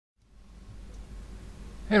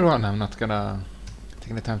Hey Ron, I'm not gonna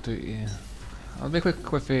take the time to... I'll be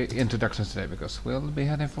quick with the introductions today because we'll be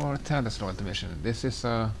heading for Tali Loyalty mission. This is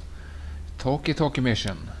a talkie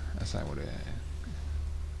mission, as I would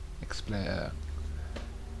explain.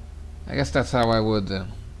 I guess that's how I would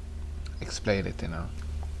explain it in a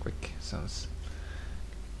quick sense.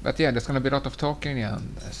 But yeah, there's gonna be a lot of talking,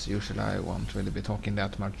 and as usual I won't really be talking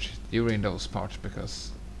that much during those parts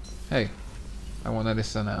because, hey, I wanna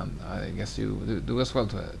listen, and I guess you do as well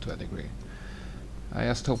to a degree. I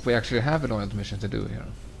just hope we actually have a loyalty mission to do here.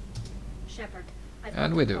 Shepard, I've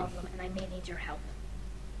And got we a do. problem and I may need your help.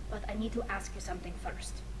 But I need to ask you something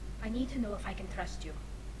first. I need to know if I can trust you.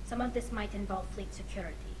 Some of this might involve fleet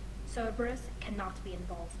security. Cerberus cannot be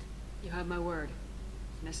involved. You have my word.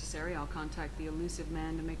 If necessary, I'll contact the elusive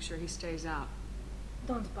man to make sure he stays out.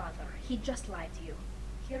 Don't bother. He just lied to you.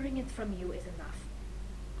 Hearing it from you is enough.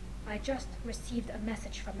 I just received a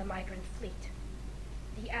message from the migrant fleet.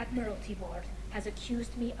 The Admiralty Board has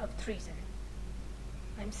accused me of treason.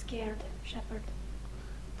 I'm scared, Shepard.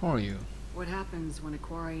 For you. What happens when a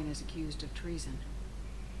Quarian is accused of treason?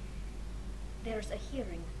 There's a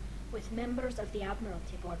hearing with members of the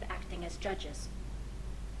Admiralty Board acting as judges.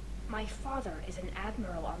 My father is an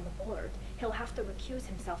admiral on the board. He'll have to recuse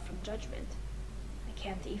himself from judgment. I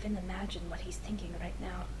can't even imagine what he's thinking right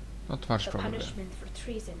now. Not much The probably. punishment for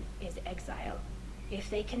treason is exile.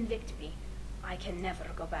 If they convict me, I can never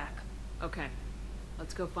go back. Okay,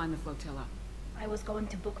 let's go find the flotilla. I was going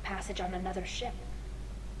to book passage on another ship.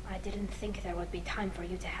 I didn't think there would be time for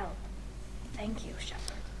you to help. Thank you,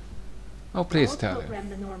 Shepard. Oh, please I'll tell you. program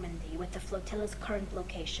the Normandy with the flotilla's current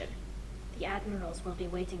location. The admirals will be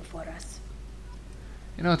waiting for us.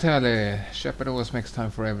 You know, Tali, Shepard always makes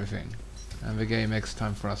time for everything. And the game makes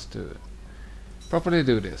time for us to properly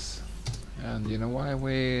do this. And you know why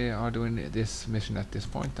we are doing this mission at this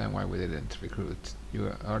point and why we didn't recruit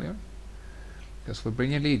you earlier? Because we're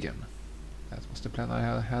bringing Legion. That was the plan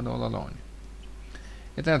I had all along.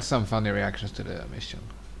 It adds some funny reactions to the mission.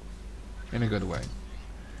 In a good way.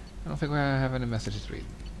 I don't think we have any messages to read.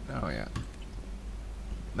 Oh yeah.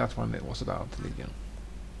 That one it was about Legion.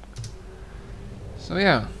 So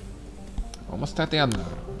yeah. Almost at the end now,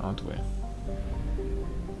 aren't we?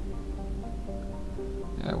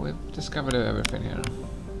 Yeah, we've discovered everything here.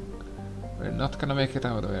 We're not gonna make it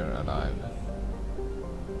out of here alive.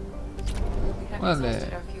 We have Well,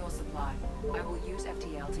 exhausted our fuel supply. I will use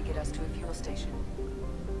FTL to get us to a fuel station.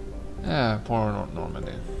 Yeah, poor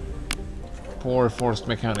Normandy. Poor forced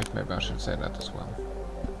mechanic, maybe I should say that as well.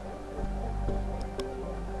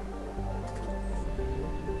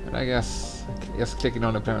 But I guess just clicking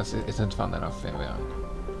on the planets isn't fun enough. Yeah.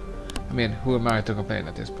 I mean, who am I to complain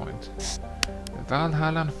at this point?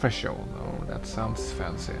 Valhalla Threshold. Oh, that sounds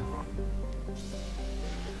fancy.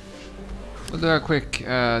 We'll do a quick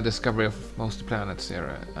discovery of most planets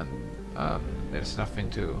here, and there's nothing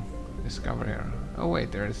to discover here. Oh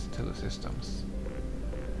wait, there is 2 systems.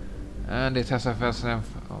 And it has a first name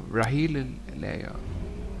of Rahil Leia.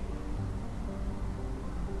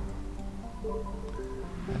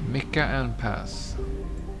 And Mika and Pass.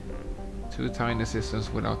 2 tiny systems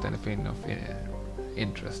without anything of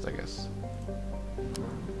interest, I guess.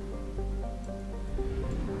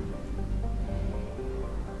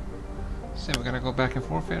 So we're gonna go back and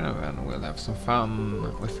forth here and we'll have some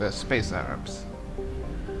fun with the space Arabs.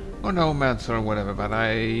 Or nomads or whatever, but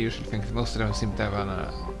I usually think most of them seem to have an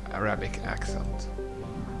Arabic accent.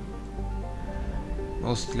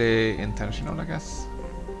 Mostly intentional, I guess.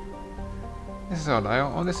 This is odd, I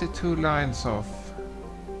only see 2 lines of...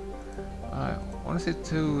 I only see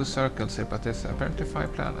 2 circles here, but there's apparently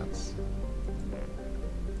 5 planets.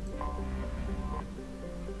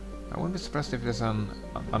 I wouldn't be surprised if there's an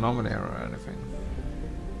anomaly here or anything.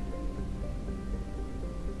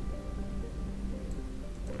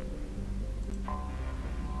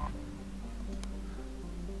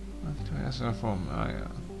 What do I have from? Yeah.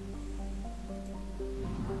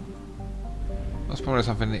 There's probably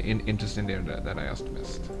something interesting there that I just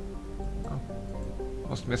missed. Oh,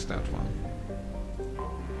 almost missed that one.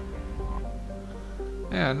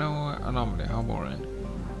 Yeah, no anomaly, how boring.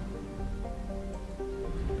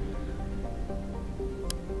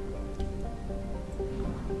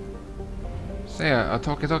 So yeah, a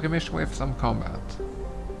talkie mission with some combat.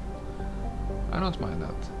 I don't mind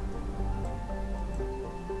that.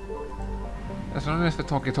 As long as the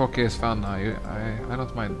talkie is fun, I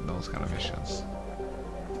don't mind those kind of missions.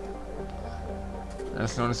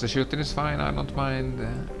 As long as the shooting is fine, I don't mind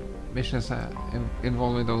missions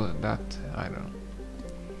involving that either.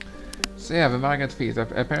 So yeah, the migrant fleet.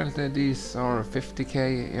 Apparently these are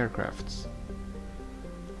 50k aircrafts.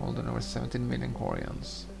 holding over 17 million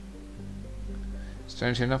Quarians.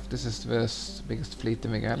 Strange enough, this is the biggest fleet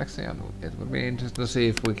in the galaxy, and it would be interesting to see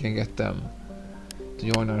if we can get them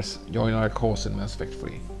to join our cause in Mass Effect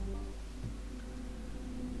 3.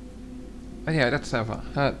 But yeah, let's have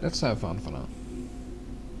fun. Let's have fun for now.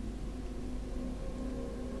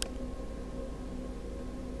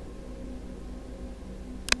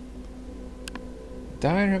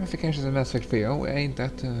 Dire ramifications of Mass Effect 3. Oh, ain't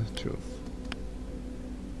that the truth?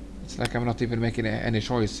 It's like I'm not even making any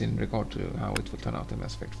choice in regard to how it will turn out in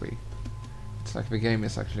Mass Effect 3. It's like the game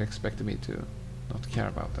is actually expecting me to not care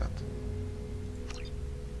about that.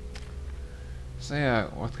 So yeah,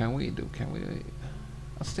 what can we do? Can we...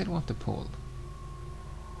 I still want to pull.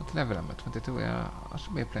 What level am I? 22? Yeah, I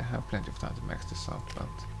should have plenty of time to max this out, but...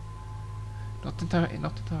 Not in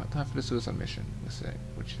time for the suicide mission,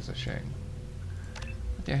 which is a shame.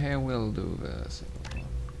 But yeah, here we'll do the simple one.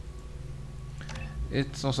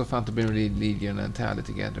 It's also fun to bring Legion and Tali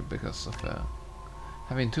together because of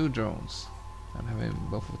having two drones and having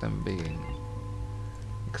both of them being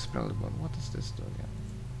explodable. What does this do again?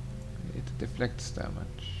 It deflects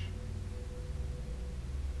damage.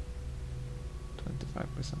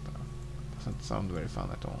 25%. Doesn't sound very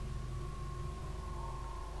fun at all.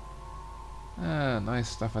 Nice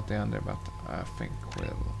stuff at the end there, but I think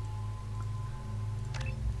we'll...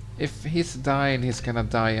 If he's dying, he's gonna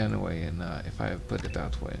die anyway, and if I put it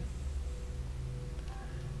that way.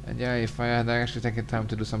 And yeah, if I had actually taken time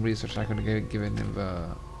to do some research, I could have given him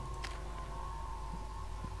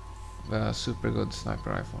the super good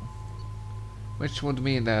sniper rifle. Which would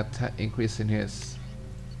mean that increasing his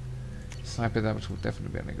sniper damage would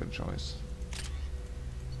definitely be a good choice.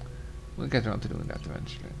 We'll get around to doing that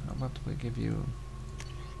eventually. How about we give you...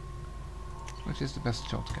 Which is the best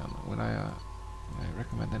shotgun? Would I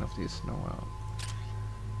recommend any of these? No.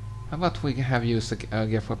 How about we have used a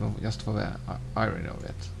gift weapon just for the irony of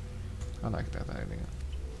it? I like that idea.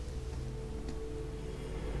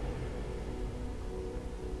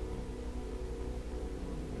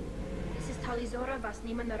 This is Tali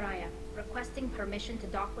Vasnima Naraya, requesting permission to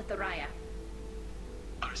dock with the Raya.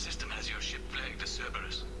 Our system has your ship flagged as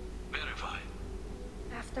Cerberus. Verify.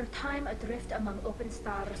 After time adrift among open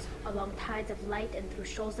stars, along tides of light and through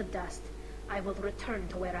shoals of dust, I will return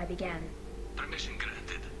to where I began. Permission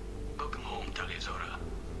granted. Welcome home, Tali.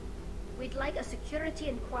 We'd like a security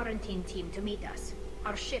and quarantine team to meet us.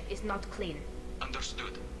 Our ship is not clean.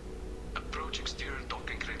 Understood. Approach exterior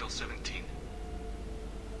docking cradle 17.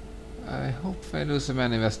 I hope Elusive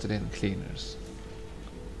Man invested in cleaners.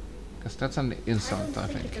 Because that's an insult, I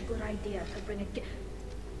think. It's a good idea to bring a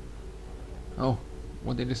Oh,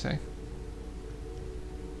 what did you say?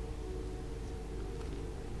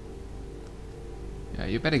 Yeah,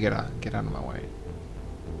 you better get out of my way.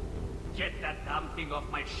 Get that damn thing off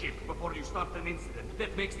my ship before you start an incident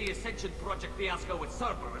that makes the Ascension Project fiasco with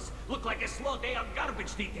Cerberus look like a slow day on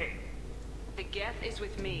garbage detail. The Geth is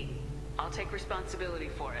with me. I'll take responsibility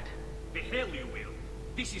for it. The hell you will.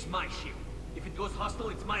 This is my ship. If it goes hostile,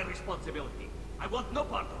 it's my responsibility. I want no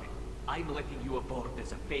part of it. I'm letting you aboard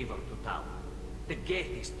as a favor to Tal. The Geth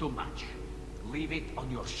is too much. Leave it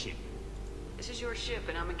on your ship. This is your ship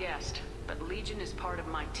and I'm a guest, but Legion is part of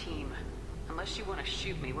my team. Unless you want to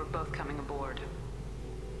shoot me, we're both coming aboard.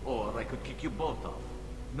 Or I could kick you both off.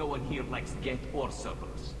 No one here likes Geth or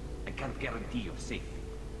Cerberus. I can't guarantee your safety.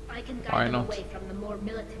 I can Why guide them not? away from the more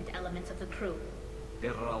militant elements of the crew.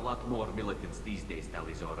 There are a lot more militants these days,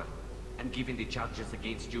 Tali. And given the charges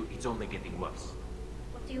against you, it's only getting worse.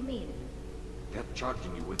 What do you mean? They're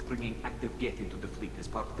charging you with bringing active Geth into the fleet as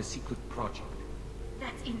part of a secret project.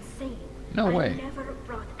 That's insane. No way. I never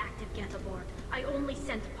brought active Geth aboard. I only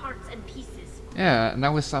sent parts and pieces. Yeah,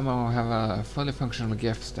 now we somehow have a fully functional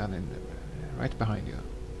Geth standing right behind you.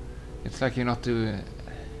 It's like you're not doing...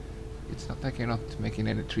 It's not like you're not making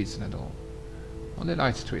any treason at all. Only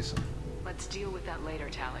light treason. Let's deal with that later,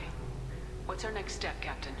 Tali. What's our next step,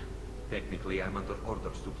 Captain? Technically, I'm under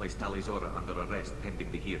orders to place Tali under arrest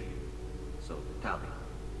pending the hearing. So, Tali,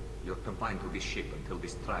 you're confined to this ship until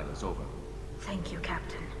this trial is over. Thank you,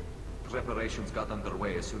 Captain. Preparations got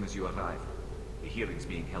underway as soon as you arrived. The hearing's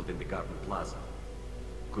being held in the Garden Plaza.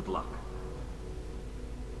 Good luck.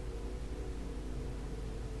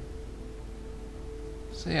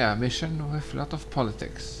 So yeah, mission with a lot of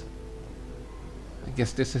politics. I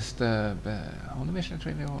guess this is the only mission it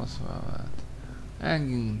really was.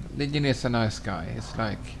 And Legion is a nice guy. It's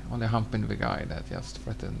like only humping the guy that just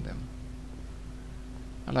threatened him.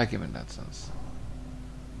 I like him in that sense.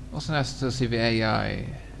 Also nice to see the AI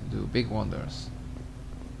do big wonders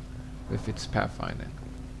with its pathfinding.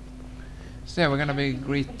 So yeah, we're gonna be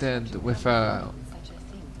greeted with a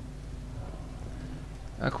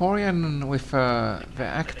A Korean with the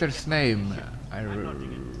actor's name. I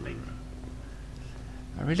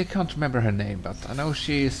really can't remember her name, but I know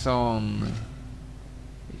she's on.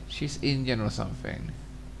 She's Indian or something,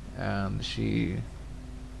 and she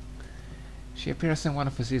appears in one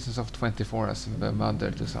of the seasons of 24 as the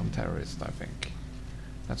mother to some terrorist. I think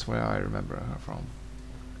that's where I remember her from.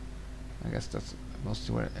 I guess that's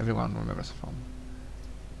mostly where everyone remembers her from.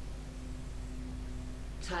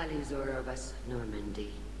 Tali Loyalty,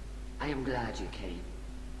 Normandy. I am glad you came.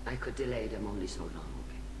 I could delay them only so long.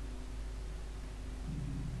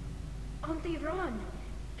 Auntie Ron!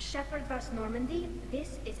 Shepherd Vas Normandy,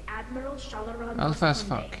 this is Admiral Shalaron. Alpha as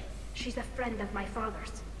fuck. She's a friend of my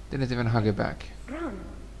father's. Didn't even hug her back. Ron,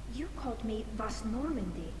 you called me Vas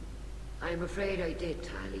Normandy. I'm afraid I did,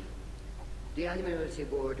 Tali. The Admiralty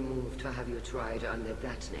Board moved to have you tried under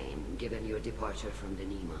that name, given your departure from the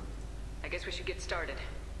Nima. I guess we should get started.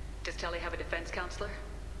 Does Tali have a defense counselor?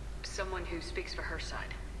 Someone who speaks for her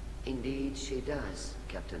side. Indeed she does,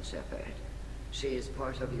 Captain Shepard. She is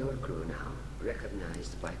part of your crew now,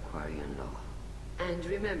 recognized by Quarian law. And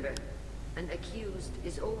remember, an accused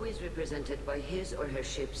is always represented by his or her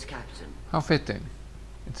ship's captain. How fitting.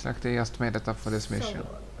 It's like they just made it up for this mission.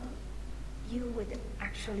 So, you would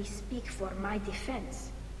actually speak for my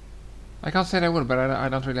defense? I can't say I would, but I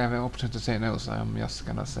don't really have an option to say no, so I'm just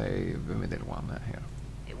gonna say the middle one here.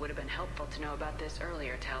 It would have been helpful to know about this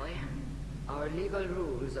earlier, Tali. Our legal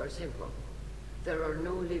rules are simple. There are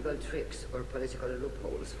no legal tricks or political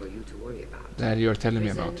loopholes for you to worry about. That you're telling me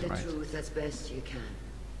about, Present right? the truth as best you can.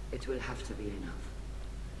 It will have to be enough.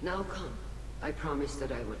 Now come. I promised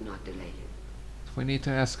that I would not delay you. We need to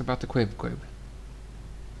ask about the Quib.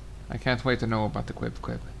 I can't wait to know about the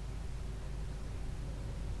Quib.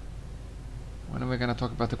 When are we gonna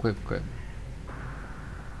talk about the Quib? Quib.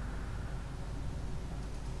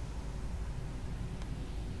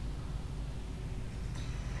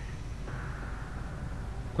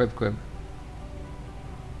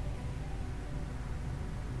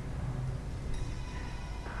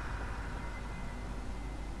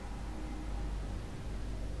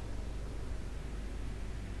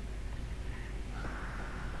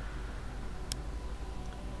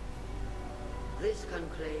 This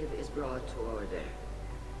conclave is brought to order.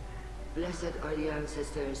 Blessed are the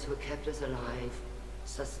ancestors who kept us alive,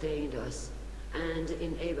 sustained us, and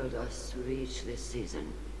enabled us to reach this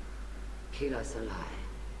season. Keep us alive.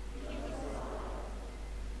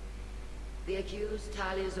 The accused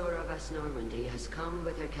Tali Loyalty Normandy has come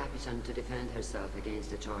with her captain to defend herself against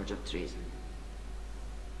the charge of treason.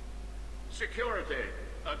 Security,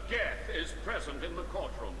 a Geth is present in the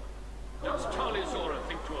courtroom. Does Tali Loyalty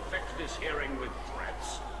think to affect this hearing with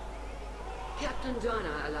threats? Captain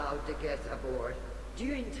Donna allowed the Geth aboard. Do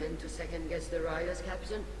you intend to second-guess the Raya's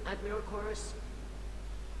captain, Admiral Chorus?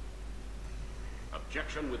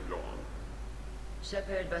 Objection withdrawn.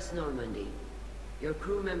 Shepherd Vas Normandy. Your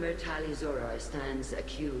crew member Tali Loyalty stands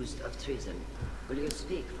accused of treason. Will you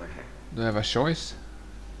speak for her? Do I have a choice?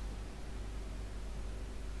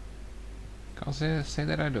 Can't say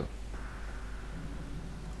that I do.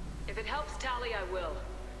 If it helps Tali, I will.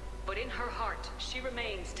 But in her heart, she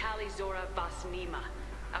remains Tali Vas Nima,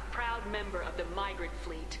 a proud member of the migrant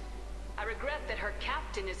fleet. I regret that her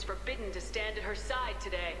captain is forbidden to stand at her side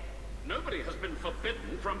today. Nobody has been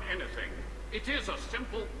forbidden from anything. It is a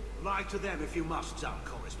simple... Lie to them if you must,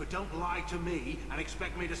 Zalcoris, but don't lie to me and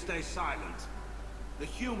expect me to stay silent. The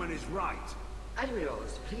human is right.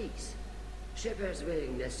 Admirals, please. Shepard's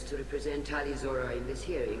willingness to represent Tali Loyalty in this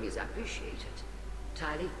hearing is appreciated.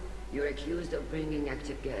 Tali, you're accused of bringing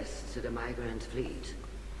active guests to the migrant fleet.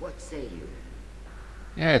 What say you?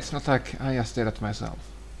 Yeah, it's not like I just did it myself.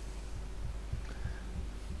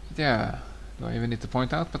 Yeah, do I even need to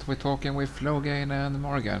point out, but we're talking with Logan and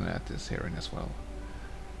Morgan at this hearing as well.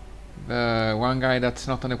 The one guy that's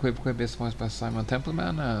not on the Quib is voiced by Simon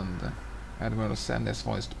Templeman, and Admiral Sen is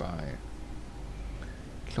voiced by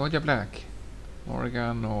Claudia Black,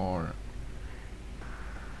 Morgan, or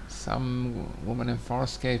some woman in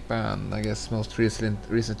Farscape, and I guess most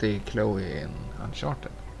recently Chloe in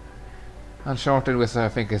Uncharted. Uncharted, which I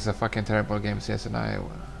think is a fucking terrible game, and I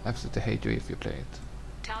absolutely hate you if you play it.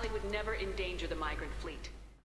 Tali would never endanger the migrant fleet.